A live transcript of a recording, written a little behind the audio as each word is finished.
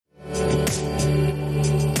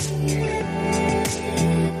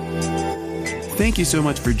Thank you so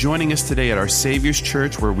much for joining us today at our Savior's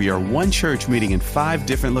Church, where we are one church meeting in 5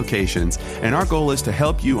 different locations. And our goal is to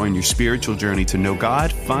help you on your spiritual journey to know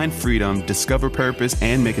God, find freedom, discover purpose,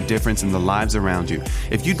 and make a difference in the lives around you.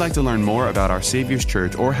 If you'd like to learn more about our Savior's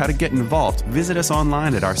Church or how to get involved, visit us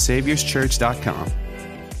online at oursaviorschurch.com.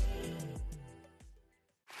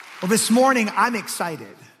 Well, this morning, I'm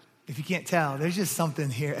excited. If you can't tell, there's just something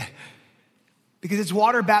here. Because it's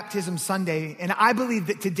Water Baptism Sunday, and I believe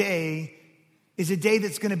that today is a day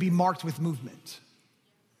that's going to be marked with movement.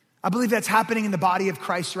 I believe that's happening in the body of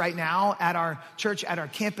Christ right now at our church, at our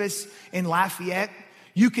campus in Lafayette.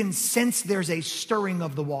 You can sense there's a stirring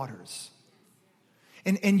of the waters.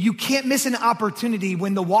 And you can't miss an opportunity.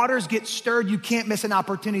 When the waters get stirred, you can't miss an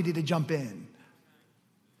opportunity to jump in.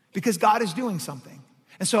 Because God is doing something.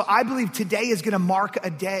 And so I believe today is going to mark a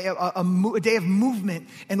day of movement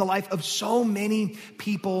in the life of so many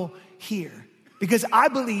people here. Because I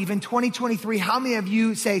believe in 2023, how many of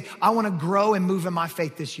you say, I want to grow and move in my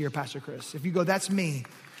faith this year, Pastor Chris? If you go, that's me.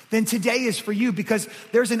 Then today is for you, because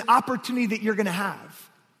there's an opportunity that you're going to have.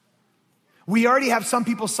 We already have some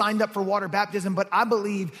people signed up for water baptism, but I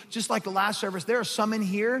believe, just like the last service, there are some in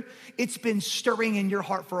here, it's been stirring in your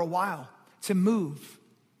heart for a while to move,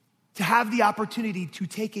 to have the opportunity to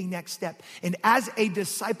take a next step. And as a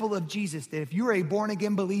disciple of Jesus, that if you're a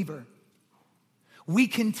born-again believer, we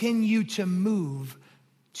continue to move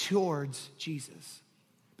towards Jesus.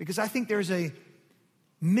 Because I think there's a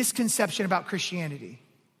misconception about Christianity.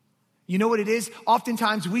 You know what it is?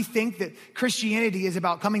 Oftentimes we think that Christianity is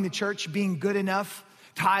about coming to church, being good enough,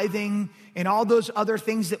 tithing, and all those other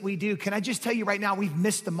things that we do. Can I just tell you right now, we've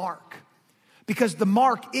missed the mark. Because the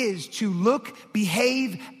mark is to look,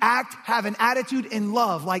 behave, act, have an attitude, and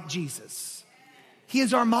love like Jesus. He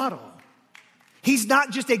is our model. He's not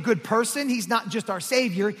just a good person. He's not just our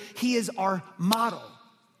Savior. He is our model.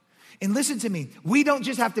 And listen to me. We don't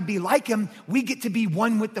just have to be like him. We get to be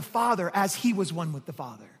one with the Father as he was one with the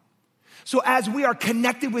Father. So as we are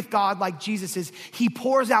connected with God like Jesus is, he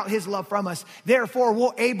pours out his love from us. Therefore, we're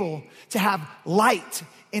able to have light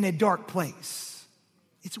in a dark place.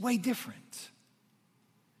 It's way different.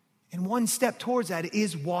 And one step towards that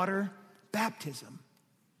is water baptism.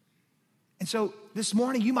 And so this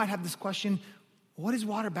morning, you might have this question, what is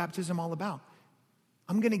water baptism all about?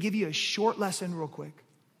 I'm going to give you a short lesson real quick.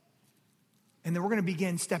 And then we're going to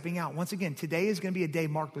begin stepping out. Once again, today is going to be a day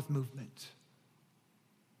marked with movement.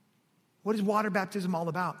 What is water baptism all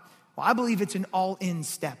about? Well, I believe it's an all-in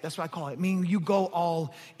step. That's what I call it, meaning you go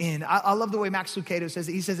all in. I love the way Max Lucado says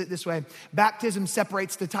it. He says it this way: baptism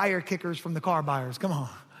separates the tire kickers from the car buyers. Come on.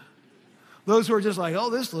 Those who are just like,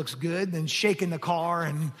 oh, this looks good, then shaking the car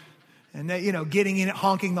and getting in it,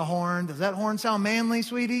 honking the horn. Does that horn sound manly,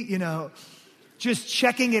 sweetie? Just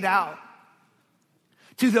checking it out.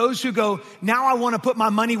 To those who go, now I want to put my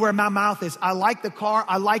money where my mouth is. I like the car.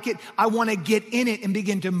 I like it. I want to get in it and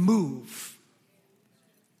begin to move.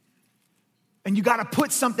 And you got to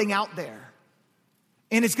put something out there.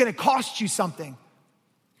 And it's going to cost you something.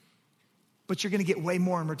 But you're going to get way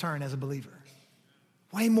more in return as a believer.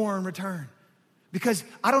 Way more in return. Because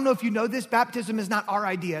I don't know if you know this, baptism is not our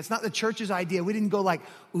idea. It's not the church's idea. We didn't go like,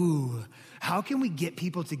 ooh, how can we get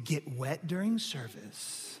people to get wet during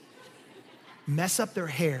service? Mess up their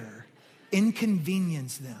hair,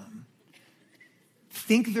 inconvenience them,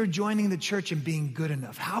 think they're joining the church and being good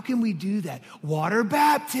enough. How can we do that? Water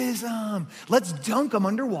baptism. Let's dunk them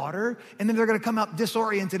underwater, and then they're going to come out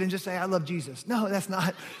disoriented and just say, I love Jesus. No, that's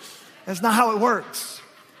not how it works.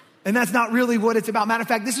 And that's not really what it's about. Matter of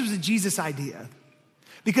fact, this was a Jesus idea.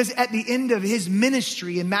 Because at the end of his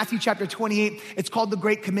ministry in Matthew chapter 28, it's called the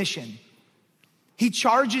Great Commission. He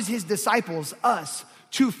charges his disciples, us,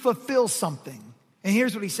 to fulfill something. And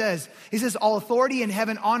here's what he says. He says, all authority in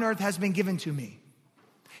heaven on earth has been given to me.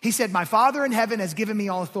 He said, my Father in heaven has given me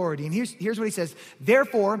all authority. And here's what he says.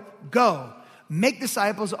 Therefore, go, make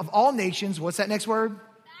disciples of all nations. What's that next word?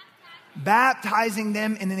 Baptizing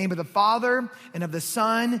them in the name of the Father and of the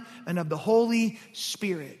Son and of the Holy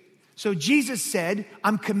Spirit. So Jesus said,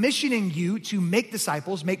 I'm commissioning you to make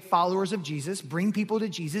disciples, make followers of Jesus, bring people to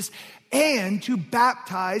Jesus, and to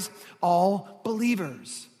baptize all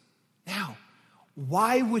believers. Now,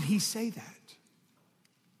 why would he say that?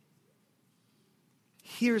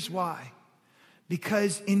 Here's why.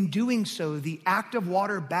 Because in doing so, the act of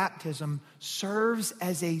water baptism serves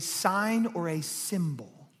as a sign or a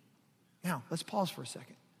symbol. Now, let's pause for a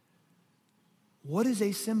second. What is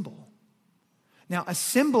a symbol? Now, a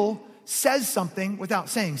symbol says something without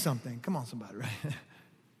saying something. Come on, somebody, right?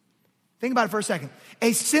 Think about it for a second.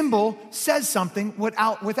 A symbol says something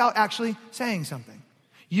without actually saying something.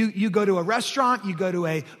 You go to a restaurant, you go to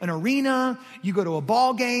an arena, you go to a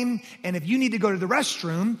ball game, and if you need to go to the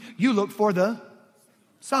restroom, you look for the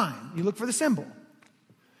sign. You look for the symbol.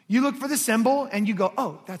 You look for the symbol and you go,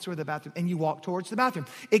 oh, that's where the bathroom, and you walk towards the bathroom.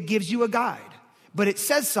 It gives you a guide, but it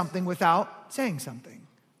says something without saying something.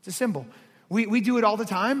 It's a symbol. We do it all the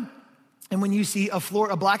time. And when you see a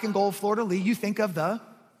black and gold fleur-de-lis, you think of the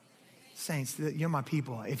saints. You're my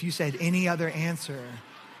people. If you said any other answer,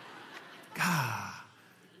 God,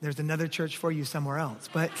 there's another church for you somewhere else.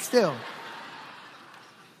 But still.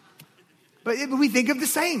 But we think of the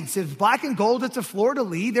saints. If black and gold, it's a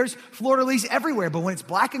fleur-de-lis. There's fleur-de-lis everywhere. But when it's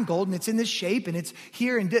black and gold and it's in this shape and it's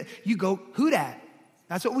here and you go, who dat?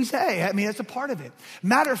 That's what we say. I mean, that's a part of it.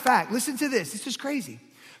 Matter of fact, listen to this. This is crazy.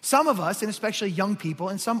 Some of us, and especially young people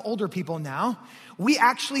and some older people now, we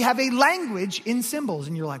actually have a language in symbols.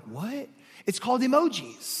 And you're like, what? It's called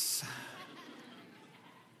emojis.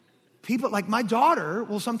 People, like my daughter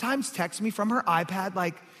will sometimes text me from her iPad,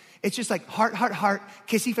 like, it's just like heart, heart, heart,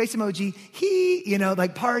 kissy face emoji,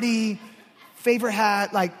 like party, favorite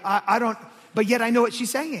hat, like I don't, but yet I know what she's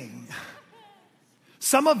saying.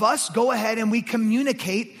 Some of us go ahead and we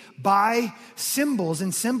communicate by symbols,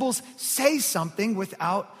 and symbols say something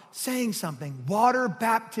without saying something. Water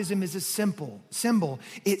baptism is a symbol.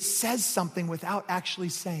 It says something without actually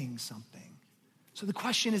saying something. So the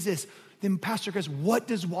question is this, then Pastor Chris, what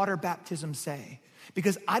does water baptism say?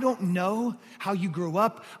 Because I don't know how you grew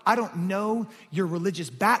up. I don't know your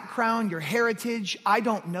religious background, your heritage. I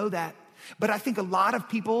don't know that. But I think a lot of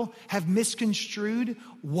people have misconstrued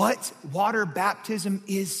what water baptism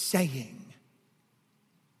is saying.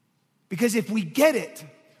 Because if we get it,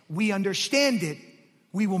 we understand it,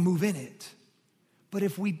 we will move in it. But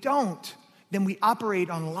if we don't, then we operate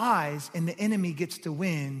on lies and the enemy gets to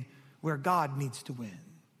win where God needs to win.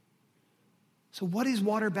 So what does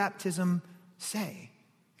water baptism say?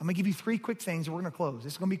 I'm gonna give you 3 quick things and we're gonna close.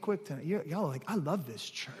 This is gonna be quick tonight. Y'all are like, I love this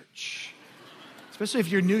church. Especially if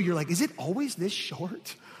you're new, you're like, is it always this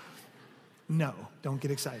short? No, don't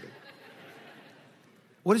get excited.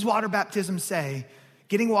 What does water baptism say?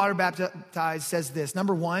 Getting water baptized says this.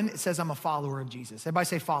 Number 1, it says I'm a follower of Jesus. Everybody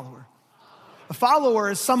say follower. A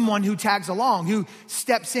follower is someone who tags along, who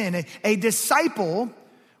steps in. A disciple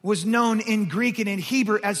was known in Greek and in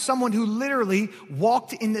Hebrew as someone who literally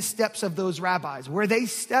walked in the steps of those rabbis. Where they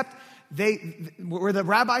stepped, where the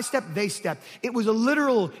rabbi stepped, they stepped. It was a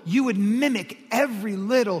literal, you would mimic every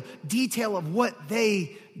little detail of what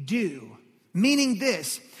they do. Meaning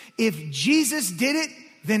this, if Jesus did it,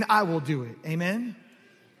 then I will do it. Amen?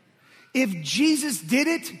 If Jesus did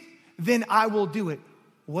it, then I will do it.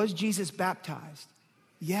 Was Jesus baptized?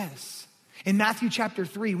 Yes. In Matthew chapter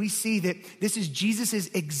 3, we see that this is Jesus'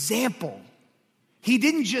 example. He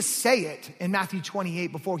didn't just say it in Matthew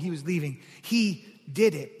 28 before he was leaving. He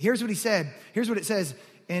did it. Here's what he said. Here's what it says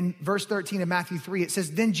in verse 13 of Matthew 3. It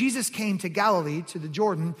says, then Jesus came to Galilee, to the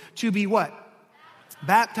Jordan, to be what?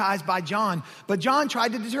 Baptized by John. But John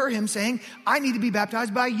tried to deter him, saying, I need to be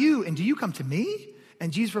baptized by you, and do you come to me?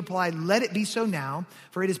 And Jesus replied, let it be so now,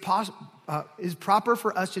 for it is proper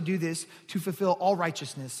for us to do this to fulfill all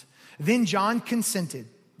righteousness. Then John consented.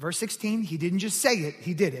 Verse 16, he didn't just say it,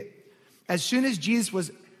 he did it. As soon as Jesus was,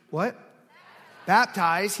 what?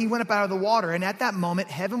 Baptized, he went up out of the water. And at that moment,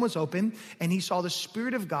 heaven was open, and he saw the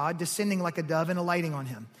Spirit of God descending like a dove and alighting on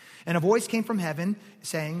him. And a voice came from heaven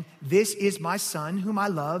saying, this is my Son, whom I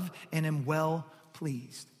love and am well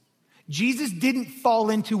pleased. Jesus didn't fall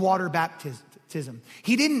into water baptism.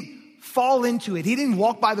 He didn't fall into it. He didn't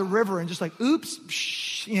walk by the river and just like, oops,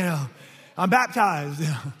 I'm baptized.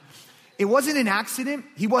 It wasn't an accident.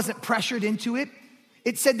 He wasn't pressured into it.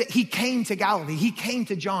 It said that he came to Galilee. He came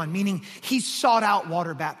to John, meaning he sought out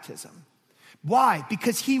water baptism. Why?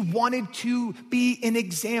 Because he wanted to be an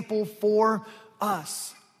example for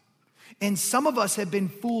us. And some of us have been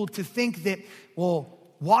fooled to think that, well,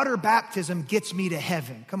 water baptism gets me to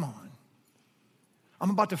heaven. Come on. I'm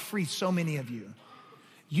about to free so many of you.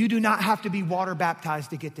 You do not have to be water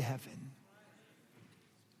baptized to get to heaven.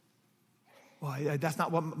 Well, that's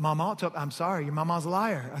not what my mom told. I'm sorry, your mama's a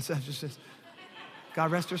liar. I said, just,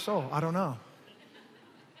 God rest her soul. I don't know.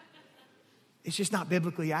 It's just not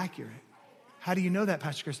biblically accurate. How do you know that,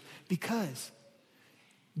 Pastor Chris? Because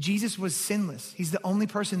Jesus was sinless. He's the only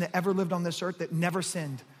person that ever lived on this earth that never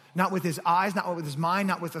sinned. Not with his eyes, not with his mind,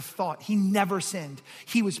 not with a thought. He never sinned.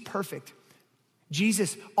 He was perfect.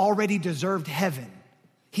 Jesus already deserved heaven.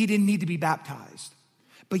 He didn't need to be baptized.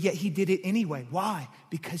 But yet he did it anyway. Why?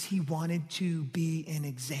 Because he wanted to be an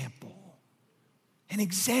example. An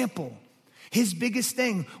example. His biggest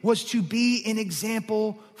thing was to be an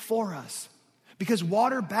example for us. Because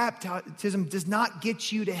water baptism does not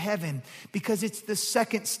get you to heaven, because it's the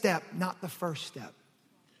second step, not the first step.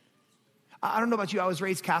 I don't know about you, I was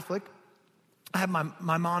raised Catholic. I have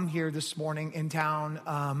my mom here this morning in town.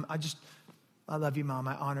 I love you, Mom.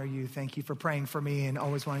 I honor you. Thank you for praying for me and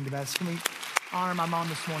always wanting the best. Can we honor my mom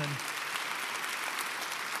this morning?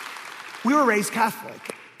 We were raised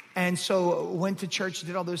Catholic, and so went to church,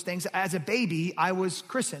 did all those things. As a baby, I was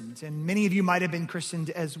christened, and many of you might have been christened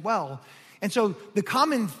as well. And so the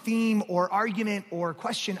common theme or argument or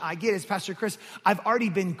question I get is, Pastor Chris, I've already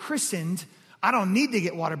been christened. I don't need to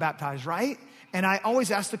get water baptized, right? And I always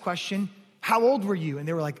ask the question, how old were you? And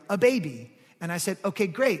they were like, a baby. And I said, okay,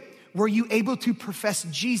 great. Were you able to profess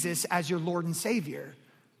Jesus as your Lord and Savior?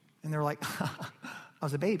 And they were like, I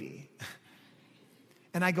was a baby.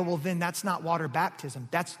 And I go, well, then that's not water baptism.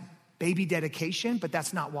 That's baby dedication, but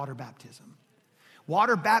that's not water baptism.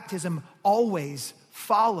 Water baptism always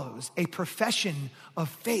follows a profession of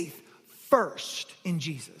faith first in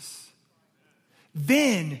Jesus.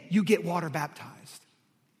 Then you get water baptized.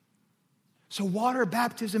 So water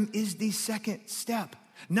baptism is the second step.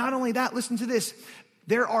 Not only that, listen to this.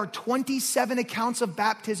 There are 27 accounts of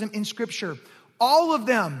baptism in Scripture. All of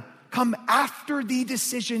them come after the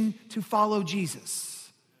decision to follow Jesus.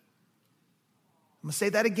 I'm going to say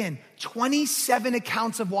that again. 27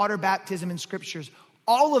 accounts of water baptism in Scriptures.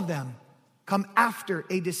 All of them come after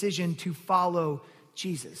a decision to follow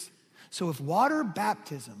Jesus. So if water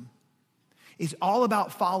baptism is all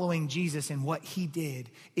about following Jesus and what he did,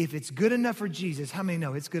 if it's good enough for Jesus, how many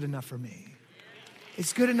know it's good enough for me?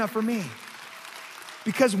 It's good enough for me.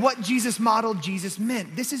 Because what Jesus modeled, Jesus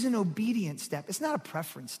meant. This is an obedience step. It's not a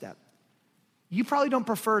preference step. You probably don't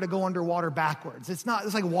prefer to go underwater backwards. It's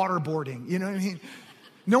like waterboarding, you know what I mean?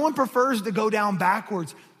 No one prefers to go down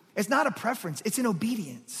backwards. It's not a preference, it's an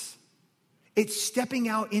obedience. It's stepping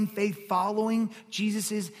out in faith, following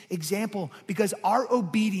Jesus' example, because our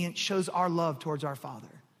obedience shows our love towards our Father.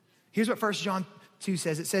 Here's what 1 John 2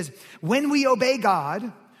 says. It says, when we obey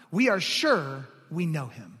God, we are sure we know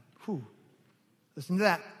him. Whew. Listen to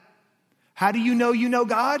that. How do you know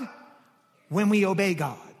God? When we obey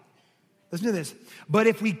God. Listen to this. But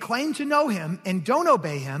if we claim to know him and don't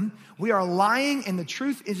obey him, we are lying and the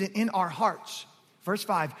truth isn't in our hearts. Verse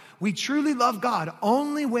 5, we truly love God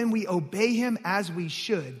only when we obey him as we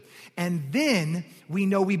should. And then we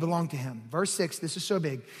know we belong to him. Verse 6, this is so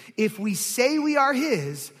big. If we say we are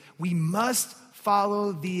his, we must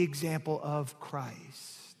follow the example of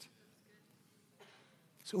Christ.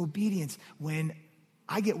 So obedience, when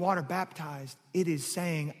I get water baptized, it is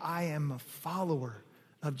saying I am a follower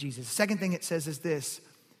of Jesus. Second thing it says is this.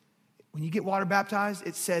 When you get water baptized,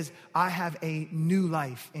 it says, I have a new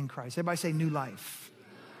life in Christ. Everybody say new life.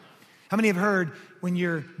 How many have heard when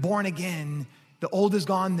you're born again, the old is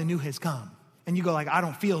gone, the new has come? And you go like, I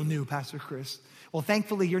don't feel new, Pastor Chris. Well,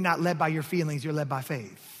 thankfully, you're not led by your feelings, you're led by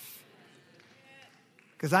faith.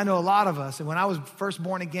 Because I know a lot of us, and when I was first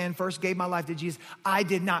born again, first gave my life to Jesus, I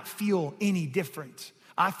did not feel any different.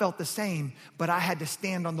 I felt the same, but I had to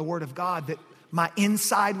stand on the word of God that my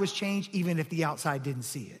inside was changed, even if the outside didn't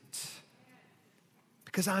see it.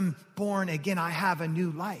 Because I'm born again, I have a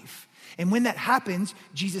new life. And when that happens,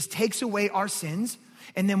 Jesus takes away our sins,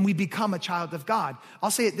 and then we become a child of God.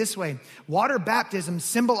 I'll say it this way. Water baptism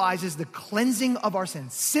symbolizes the cleansing of our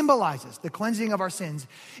sins. Symbolizes the cleansing of our sins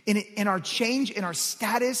in our change, in our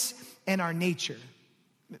status, and our nature.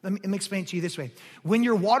 Let me explain it to you this way. When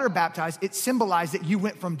you're water baptized, it symbolizes that you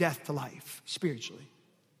went from death to life, spiritually.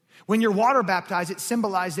 When you're water baptized, it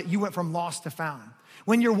symbolizes that you went from lost to found.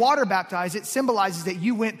 When you're water baptized, it symbolizes that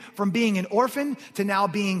you went from being an orphan to now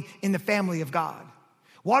being in the family of God.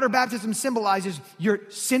 Water baptism symbolizes your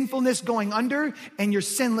sinfulness going under and your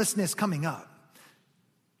sinlessness coming up.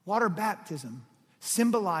 Water baptism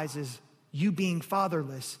symbolizes you being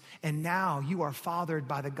fatherless, and now you are fathered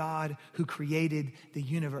by the God who created the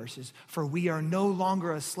universes. For we are no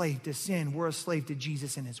longer a slave to sin. We're a slave to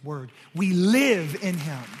Jesus and his word. We live in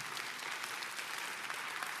him.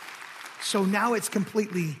 So now it's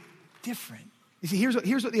completely different. You see,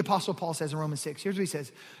 here's what the Apostle Paul says in Romans 6. Here's what he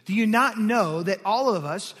says. Do you not know that all of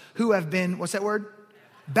us who have been, what's that word?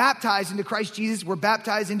 Baptized into Christ Jesus, were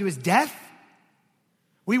baptized into his death?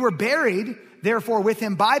 We were buried, therefore, with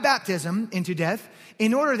him by baptism into death,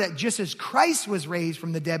 in order that just as Christ was raised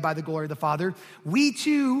from the dead by the glory of the Father, we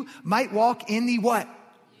too might walk in the what?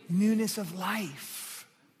 Newness of life.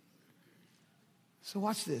 So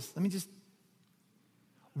watch this.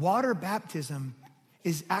 Water baptism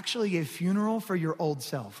is actually a funeral for your old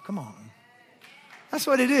self. Come on. That's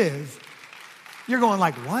what it is. You're going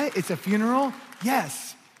like, what? It's a funeral?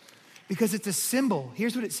 Yes. Because it's a symbol.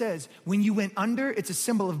 Here's what it says. When you went under, it's a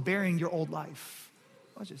symbol of burying your old life.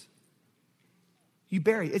 Watch this. You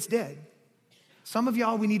bury it. It's dead. Some of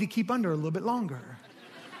y'all, we need to keep under a little bit longer.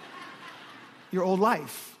 Your old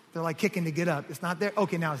life. They're like kicking to get up. It's not there.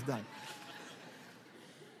 Okay, now it's done.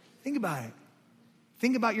 Think about it.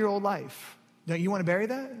 Think about your old life. Don't you want to bury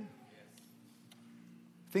that?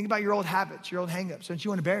 Think about your old habits, your old hang-ups. Don't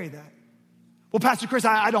you want to bury that? Well, Pastor Chris,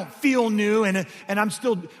 I don't feel new and I'm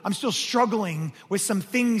still struggling with some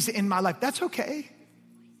things in my life. That's okay.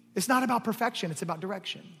 It's not about perfection. It's about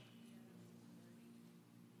direction.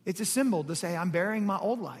 It's a symbol to say, I'm burying my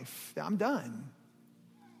old life. I'm done.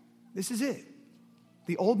 This is it.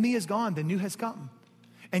 The old me is gone. The new has come.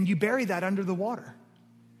 And you bury that under the water.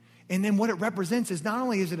 And then what it represents is not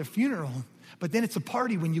only is it a funeral, but then it's a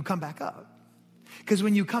party when you come back up. Because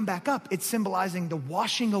when you come back up, it's symbolizing the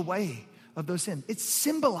washing away of those sins. It's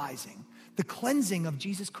symbolizing the cleansing of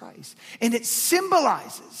Jesus Christ. And it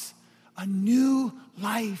symbolizes a new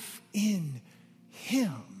life in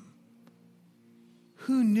him.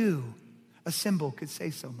 Who knew a symbol could say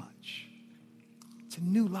so much? It's a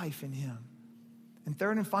new life in him. And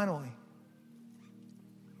third and finally,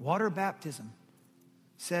 water baptism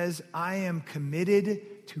says, I am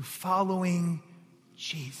committed to following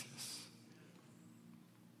Jesus.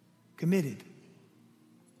 Committed.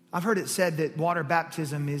 I've heard it said that water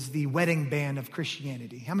baptism is the wedding band of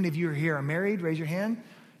Christianity. How many of you are here are married? Raise your hand.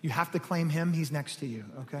 You have to claim him. He's next to you,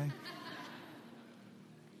 okay?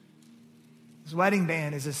 This wedding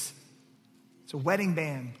band is it's a wedding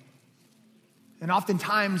band. And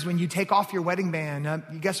oftentimes when you take off your wedding band,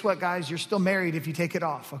 guess what, guys? You're still married if you take it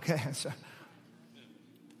off, okay? So,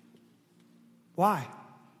 why?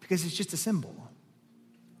 Because it's just a symbol.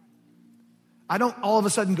 I don't all of a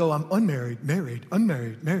sudden go, I'm unmarried, married,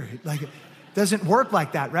 unmarried, married. Like, it doesn't work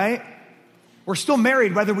like that, right? We're still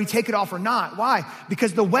married whether we take it off or not. Why?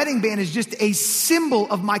 Because the wedding band is just a symbol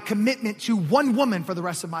of my commitment to one woman for the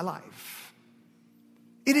rest of my life.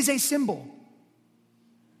 It is a symbol.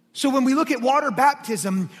 So when we look at water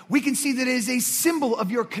baptism, we can see that it is a symbol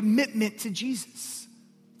of your commitment to Jesus.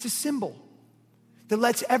 It's a symbol that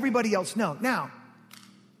lets everybody else know. Now,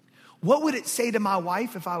 what would it say to my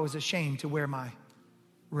wife if I was ashamed to wear my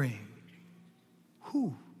ring?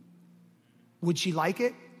 Who? Would she like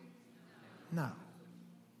it? No.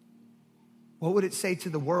 What would it say to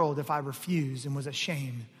the world if I refused and was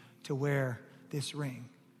ashamed to wear this ring?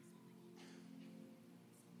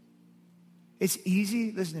 It's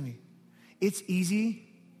easy, listen to me. It's easy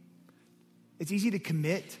to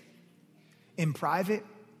commit in private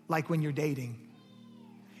like when you're dating.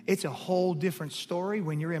 It's a whole different story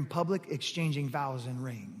when you're in public exchanging vows and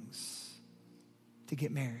rings to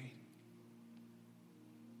get married.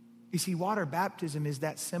 You see, water baptism is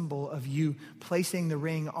that symbol of you placing the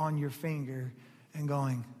ring on your finger and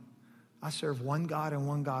going, I serve one God and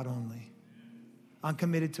one God only. I'm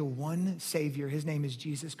committed to one Savior. His name is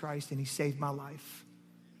Jesus Christ, and he saved my life.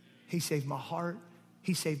 He saved my heart.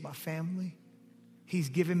 He saved my family. He's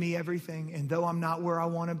given me everything, and though I'm not where I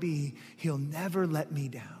want to be, he'll never let me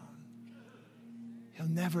down. He'll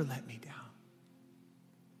never let me down.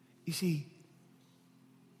 You see,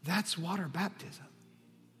 that's water baptism.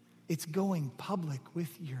 It's going public with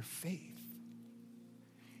your faith.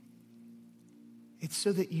 It's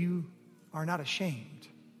so that you are not ashamed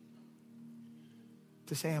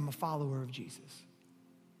to say, I'm a follower of Jesus.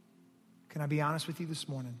 Can I be honest with you this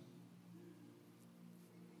morning?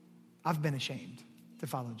 I've been ashamed to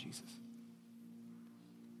follow Jesus.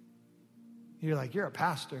 You're like, you're a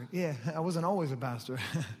pastor. Yeah, I wasn't always a pastor.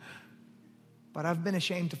 But I've been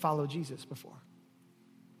ashamed to follow Jesus before.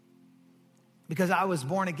 Because I was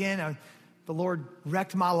born again. The Lord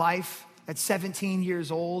wrecked my life at 17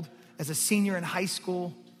 years old as a senior in high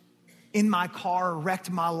school. In my car, wrecked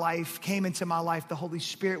my life, came into my life. The Holy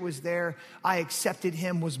Spirit was there. I accepted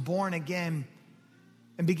him, was born again,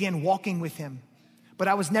 and began walking with him. But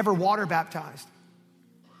I was never water baptized.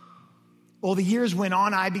 Well, the years went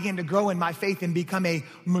on. I began to grow in my faith and become a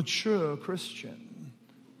mature Christian.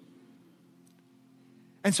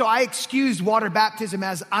 And so I excused water baptism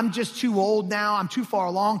as I'm just too old now. I'm too far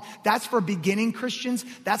along. That's for beginning Christians.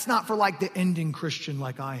 That's not for like the ending Christian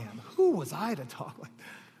like I am. Who was I to talk like that?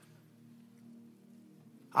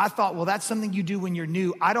 I thought, well, that's something you do when you're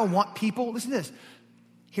new. I don't want people, listen to this.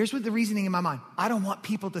 Here's what the reasoning in my mind. I don't want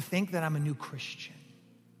people to think that I'm a new Christian.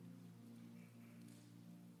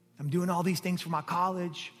 I'm doing all these things for my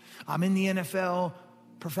college. I'm in the NFL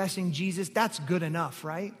professing Jesus. That's good enough,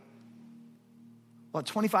 right? Well, at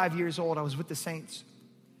 25 years old, I was with the saints.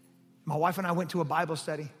 My wife and I went to a Bible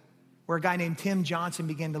study where a guy named Tim Johnson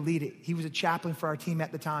began to lead it. He was a chaplain for our team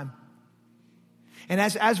at the time. And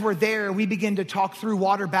as we're there, we begin to talk through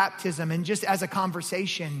water baptism. And just as a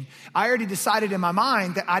conversation, I already decided in my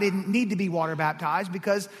mind that I didn't need to be water baptized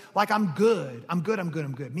because like I'm good.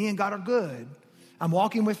 Me and God are good. I'm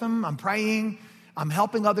walking with him. I'm praying. I'm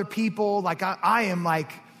helping other people. Like I am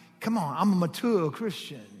like, come on, I'm a mature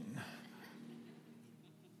Christian.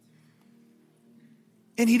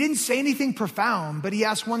 And he didn't say anything profound, but he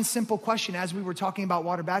asked one simple question as we were talking about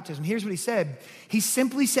water baptism. Here's what he said. He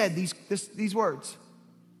simply said these words.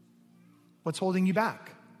 What's holding you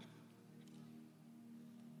back?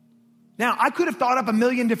 Now, I could have thought up a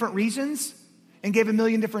million different reasons and gave a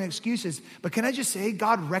million different excuses, but can I just say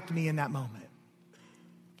God wrecked me in that moment?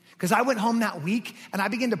 Because I went home that week and I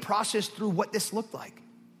began to process through what this looked like.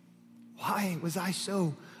 Why was I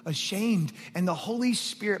so ashamed? And the Holy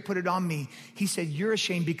Spirit put it on me. He said, you're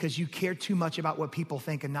ashamed because you care too much about what people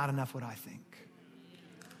think and not enough what I think.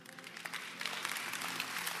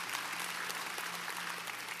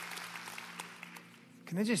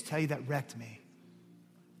 Can I just tell you that wrecked me?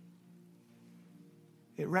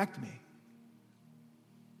 It wrecked me.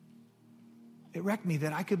 It wrecked me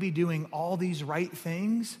that I could be doing all these right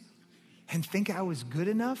things and think I was good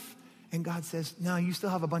enough. And God says, no, you still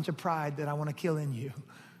have a bunch of pride that I want to kill in you.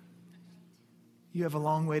 You have a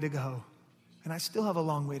long way to go. And I still have a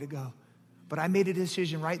long way to go. But I made a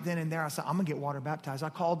decision right then and there. I said, I'm going to get water baptized. I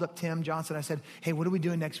called up Tim Johnson. I said, hey, what are we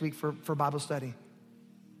doing next week for Bible study?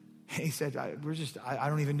 He said, I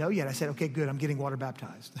don't even know yet. I said, okay, good. I'm getting water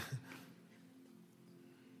baptized.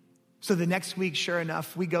 So the next week, sure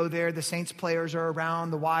enough, we go there. The Saints players are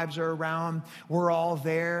around. The wives are around. We're all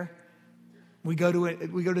there. We go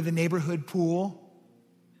to the neighborhood pool.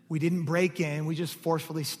 We didn't break in. We just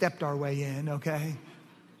forcefully stepped our way in, okay?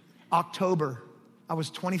 October. I was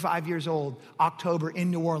 25 years old. October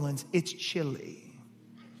in New Orleans. It's chilly.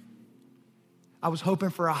 I was hoping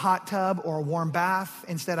for a hot tub or a warm bath.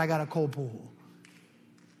 Instead, I got a cold pool.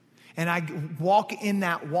 And I walk in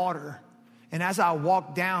that water. And as I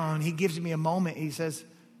walk down, he gives me a moment. He says,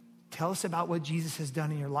 tell us about what Jesus has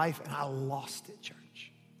done in your life. And I lost it, church.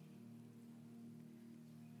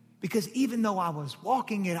 Because even though I was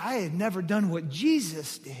walking it, I had never done what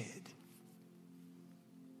Jesus did.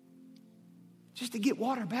 Just to get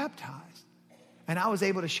water baptized. And I was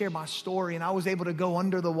able to share my story, and I was able to go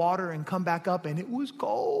under the water and come back up, and it was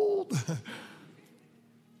cold.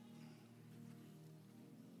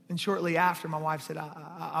 And shortly after, my wife said,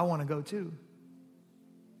 I want to go too.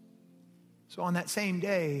 So on that same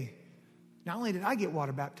day, not only did I get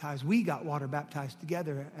water baptized, we got water baptized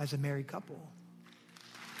together as a married couple.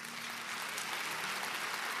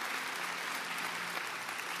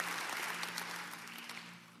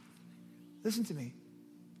 Listen to me.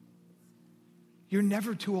 You're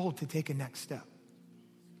never too old to take a next step.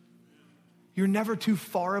 You're never too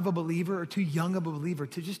far of a believer or too young of a believer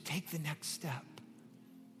to just take the next step.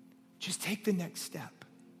 Just take the next step.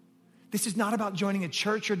 This is not about joining a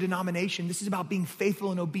church or denomination. This is about being faithful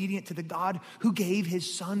and obedient to the God who gave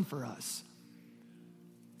his son for us.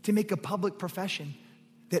 To make a public profession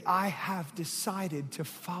that I have decided to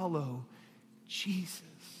follow Jesus.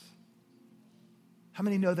 How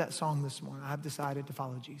many know that song this morning? I've decided to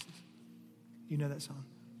follow Jesus. You know that song,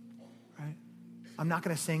 right? I'm not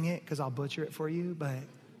going to sing it because I'll butcher it for you, but,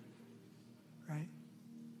 right?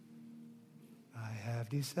 I have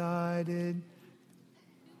decided.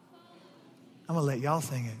 I'm going to let y'all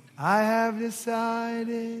sing it. I have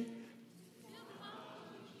decided.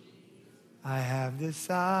 I have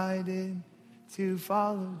decided to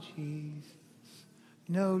follow Jesus.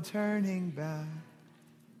 No turning back.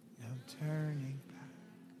 No turning back.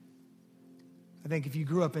 I think if you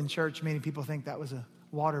grew up in church, many people think that was a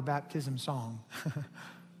water baptism song.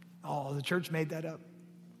 Oh, the church made that up.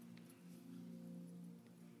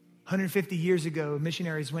 150 years ago,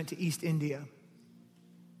 missionaries went to East India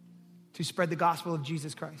to spread the gospel of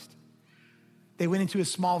Jesus Christ. They went into a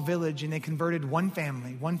small village and they converted one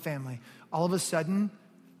family. All of a sudden,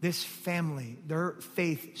 this family, their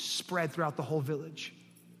faith spread throughout the whole village.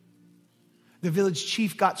 The village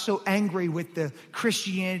chief got so angry with the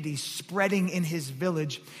Christianity spreading in his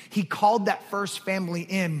village, he called that first family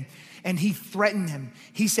in and he threatened him.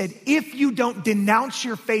 He said, if you don't denounce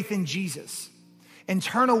your faith in Jesus and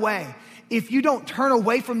turn away, if you don't turn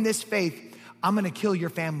away from this faith, I'm going to kill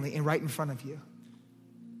your family and right in front of you.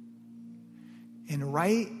 And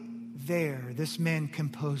right there, this man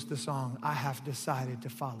composed the song, I have decided to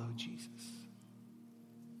follow Jesus.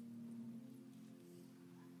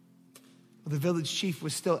 The village chief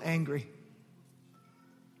was still angry.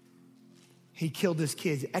 He killed his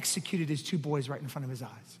kids, executed his two boys right in front of his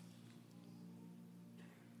eyes.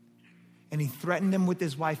 And he threatened him with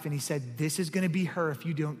his wife, and he said, this is going to be her if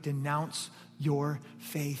you don't denounce your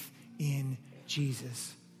faith in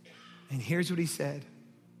Jesus. And here's what he said.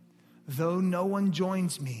 Though no one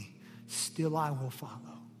joins me, still I will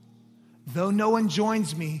follow. Though no one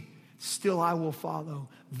joins me, still I will follow.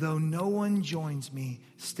 Though no one joins me,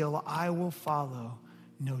 still I will follow.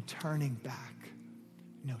 No turning back.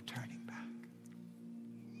 No turning back.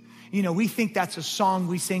 You know, we think that's a song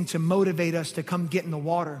we sing to motivate us to come get in the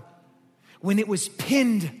water, when it was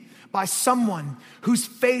penned by someone whose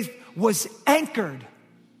faith was anchored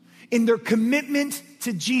in their commitment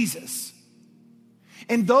to Jesus.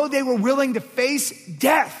 And though they were willing to face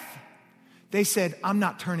death, they said, I'm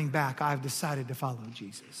not turning back. I've decided to follow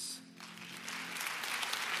Jesus.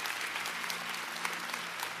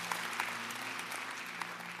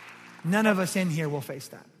 None of us in here will face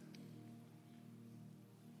that.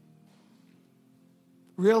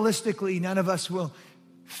 Realistically, none of us will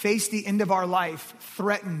face the end of our life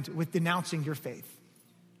threatened with denouncing your faith.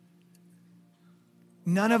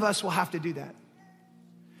 None of us will have to do that.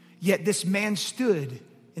 Yet this man stood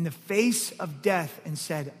in the face of death and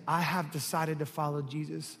said, I have decided to follow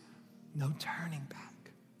Jesus. No turning back.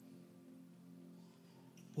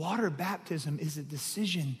 Water baptism is a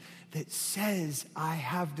decision that says, I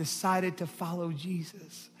have decided to follow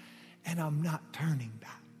Jesus and I'm not turning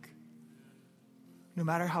back. No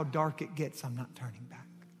matter how dark it gets, I'm not turning back.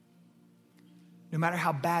 No matter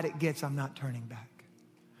how bad it gets, I'm not turning back.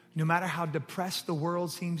 No matter how depressed the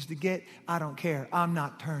world seems to get, I don't care. I'm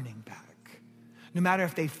not turning back. No matter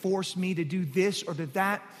if they force me to do this or to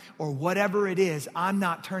that or whatever it is, I'm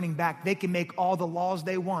not turning back. They can make all the laws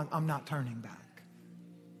they want. I'm not turning back.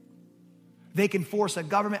 They can force a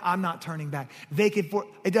government. I'm not turning back.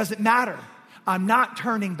 It doesn't matter. I'm not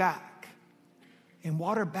turning back. And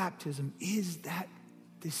water baptism is that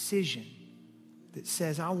decision that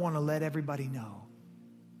says, I want to let everybody know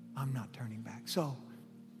I'm not turning back. So,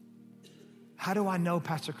 how do I know,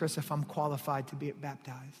 Pastor Chris, if I'm qualified to be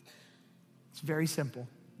baptized? It's very simple.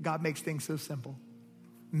 God makes things so simple.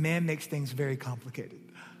 Man makes things very complicated.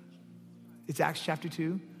 It's Acts chapter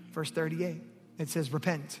 2, verse 38. It says,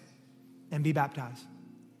 repent and be baptized.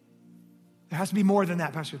 There has to be more than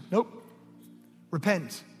that, Pastor. Nope.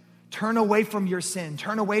 Repent. Turn away from your sin.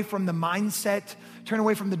 Turn away from the mindset. Turn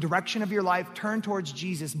away from the direction of your life. Turn towards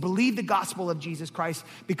Jesus. Believe the gospel of Jesus Christ.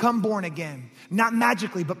 Become born again. Not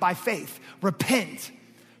magically, but by faith. Repent.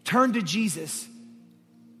 Turn to Jesus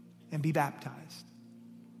and be baptized.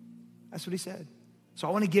 That's what he said. So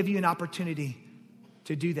I want to give you an opportunity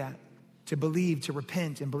to do that, to believe, to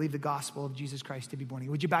repent, and believe the gospel of Jesus Christ, to be born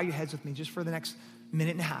again. Would you bow your heads with me just for the next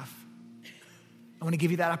minute and a half? I want to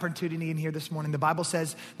give you that opportunity in here this morning. The Bible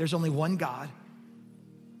says there's only one God,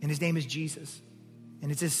 and his name is Jesus,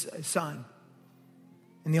 and it's his son.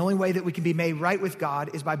 And the only way that we can be made right with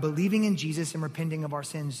God is by believing in Jesus and repenting of our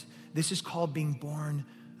sins. This is called being born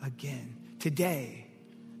again. Today,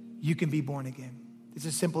 you can be born again. It's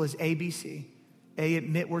as simple as A, B, C. A,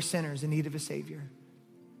 admit we're sinners in need of a Savior.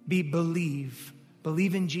 B, believe.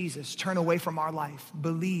 Believe in Jesus. Turn away from our life.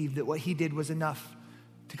 Believe that what he did was enough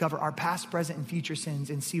to cover our past, present, and future sins.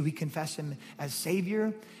 And C, we confess him as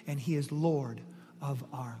Savior, and he is Lord of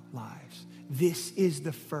our lives. This is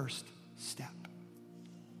the first step.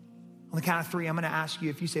 On the count of three, I'm going to ask you,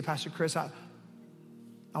 if you say, Pastor Chris, I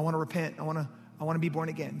want to repent. I want to be born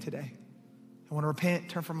again today. I want to repent,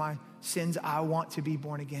 turn from my sins. I want to be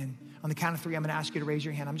born again. On the count of three, I'm going to ask you to raise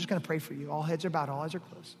your hand. I'm just going to pray for you. All heads are bowed, all eyes are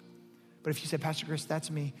closed. But if you said, Pastor Chris, that's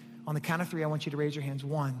me. On the count of three, I want you to raise your hands.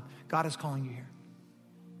 1, God is calling you here.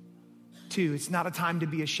 2, it's not a time to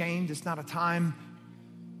be ashamed. It's not a time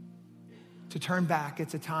to turn back.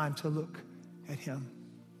 It's a time to look at him.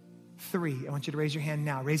 3, I want you to raise your hand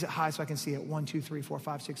now. Raise it high so I can see it. 1, 2, 3, 4,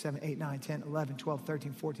 5, 6, 7, 8, 9, 10, 11, 12,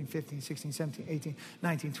 13, 14, 15, 16, 17, 18,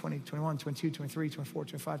 19, 20, 21, 22, 23, 24,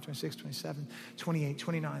 25, 26, 27, 28,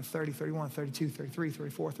 29, 30, 31, 32, 33,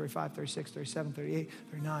 34, 35, 36, 37, 38,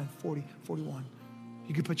 39, 40, 41.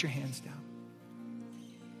 You can put your hands down.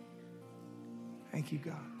 Thank you,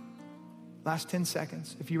 God. Last 10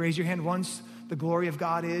 seconds. If you raise your hand once, the glory of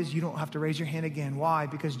God is you don't have to raise your hand again. Why?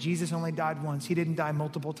 Because Jesus only died once. He didn't die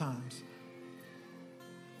multiple times.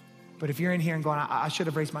 But if you're in here and going, I should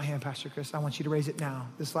have raised my hand, Pastor Chris, I want you to raise it now.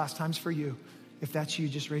 This last time's for you. If that's you,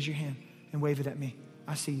 just raise your hand and wave it at me.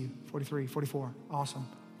 I see you. 43, 44. Awesome.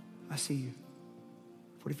 I see you.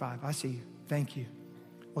 45. I see you. Thank you.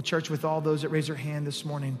 Well, church, with all those that raised their hand this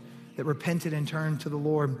morning, that repented and turned to the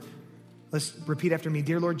Lord, let's repeat after me.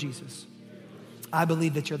 Dear Lord Jesus, I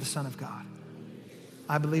believe that you're the Son of God.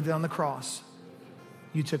 I believe that on the cross,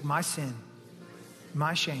 you took my sin,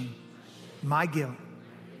 my shame, my guilt,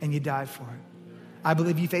 and you died for it. I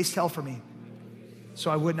believe you faced hell for me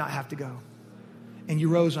so I would not have to go. And you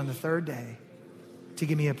rose on the third day to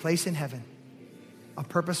give me a place in heaven, a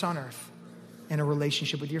purpose on earth, and a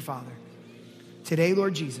relationship with your Father. Today,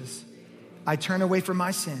 Lord Jesus, I turn away from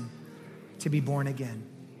my sin to be born again.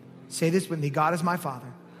 Say this with me. God is my Father.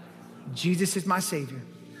 Jesus is my Savior.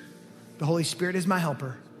 The Holy Spirit is my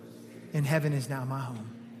helper. And heaven is now my home.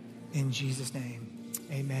 In Jesus' name,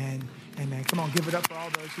 amen. Amen. Come on, give it up for all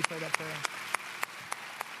those who prayed that prayer.